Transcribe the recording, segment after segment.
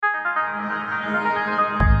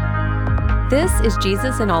This is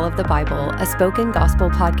Jesus in All of the Bible, a spoken gospel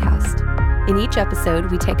podcast. In each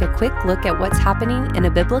episode, we take a quick look at what's happening in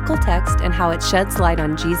a biblical text and how it sheds light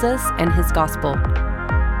on Jesus and his gospel.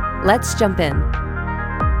 Let's jump in.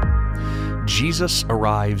 Jesus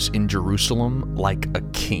arrives in Jerusalem like a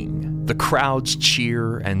king. The crowds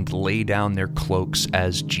cheer and lay down their cloaks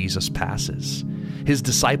as Jesus passes. His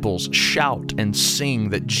disciples shout and sing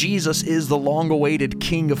that Jesus is the long-awaited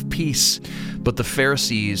King of Peace. But the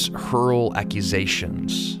Pharisees hurl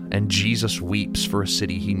accusations, and Jesus weeps for a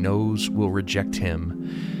city he knows will reject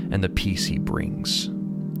him and the peace he brings.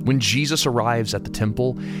 When Jesus arrives at the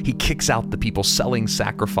temple, he kicks out the people selling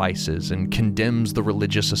sacrifices and condemns the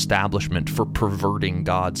religious establishment for perverting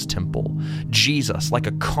God's temple. Jesus, like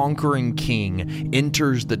a conquering king,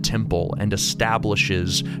 enters the temple and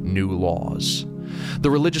establishes new laws.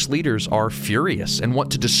 The religious leaders are furious and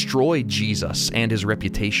want to destroy Jesus and his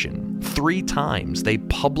reputation. 3 times they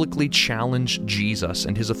publicly challenge Jesus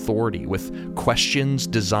and his authority with questions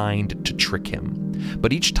designed to trick him.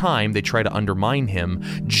 But each time they try to undermine him,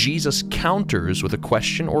 Jesus counters with a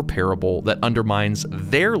question or parable that undermines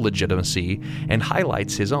their legitimacy and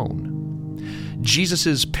highlights his own.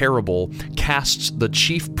 Jesus' parable casts the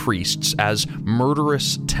chief priests as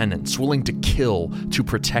murderous tenants willing to kill to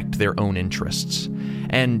protect their own interests.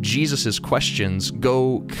 And Jesus' questions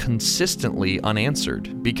go consistently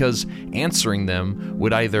unanswered because answering them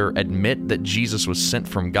would either admit that Jesus was sent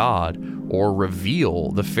from God or reveal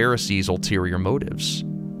the Pharisees' ulterior motives.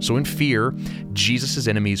 So in fear, Jesus'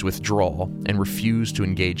 enemies withdraw and refuse to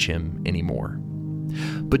engage him anymore.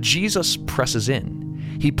 But Jesus presses in.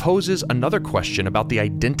 He poses another question about the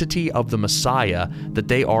identity of the Messiah that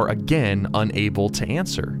they are again unable to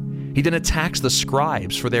answer. He then attacks the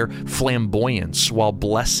scribes for their flamboyance while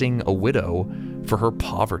blessing a widow for her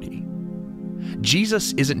poverty.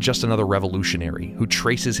 Jesus isn't just another revolutionary who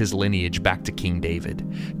traces his lineage back to King David.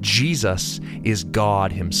 Jesus is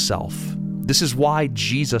God himself. This is why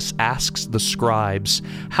Jesus asks the scribes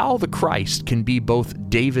how the Christ can be both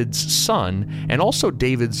David's son and also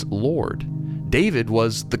David's Lord. David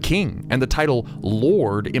was the king, and the title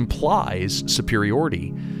Lord implies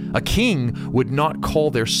superiority. A king would not call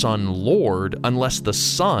their son Lord unless the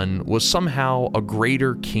son was somehow a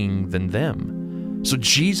greater king than them. So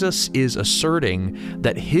Jesus is asserting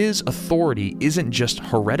that his authority isn't just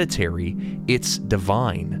hereditary, it's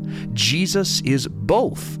divine. Jesus is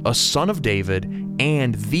both a son of David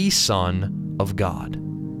and the Son of God.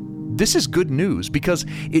 This is good news because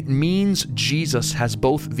it means Jesus has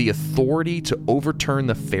both the authority to overturn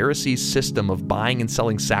the Pharisees' system of buying and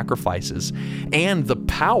selling sacrifices and the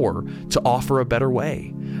power to offer a better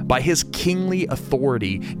way. By his kingly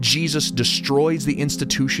authority, Jesus destroys the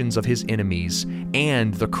institutions of his enemies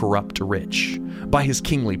and the corrupt rich. By his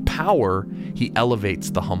kingly power, he elevates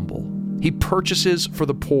the humble. He purchases for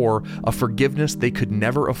the poor a forgiveness they could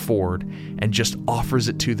never afford and just offers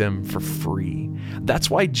it to them for free.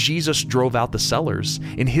 That's why Jesus drove out the sellers.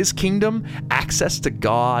 In his kingdom, access to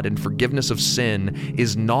God and forgiveness of sin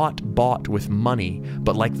is not bought with money,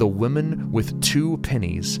 but like the women with 2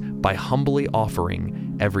 pennies, by humbly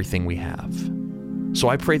offering everything we have. So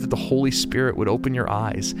I pray that the Holy Spirit would open your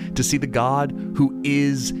eyes to see the God who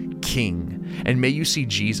is King. And may you see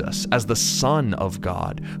Jesus as the Son of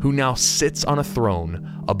God, who now sits on a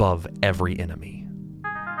throne above every enemy.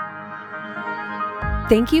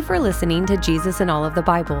 Thank you for listening to Jesus in All of the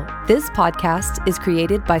Bible. This podcast is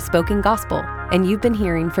created by Spoken Gospel, and you've been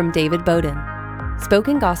hearing from David Bowden.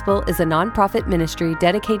 Spoken Gospel is a nonprofit ministry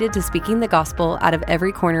dedicated to speaking the gospel out of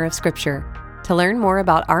every corner of Scripture. To learn more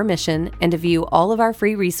about our mission and to view all of our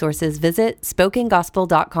free resources, visit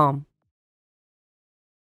spokengospel.com.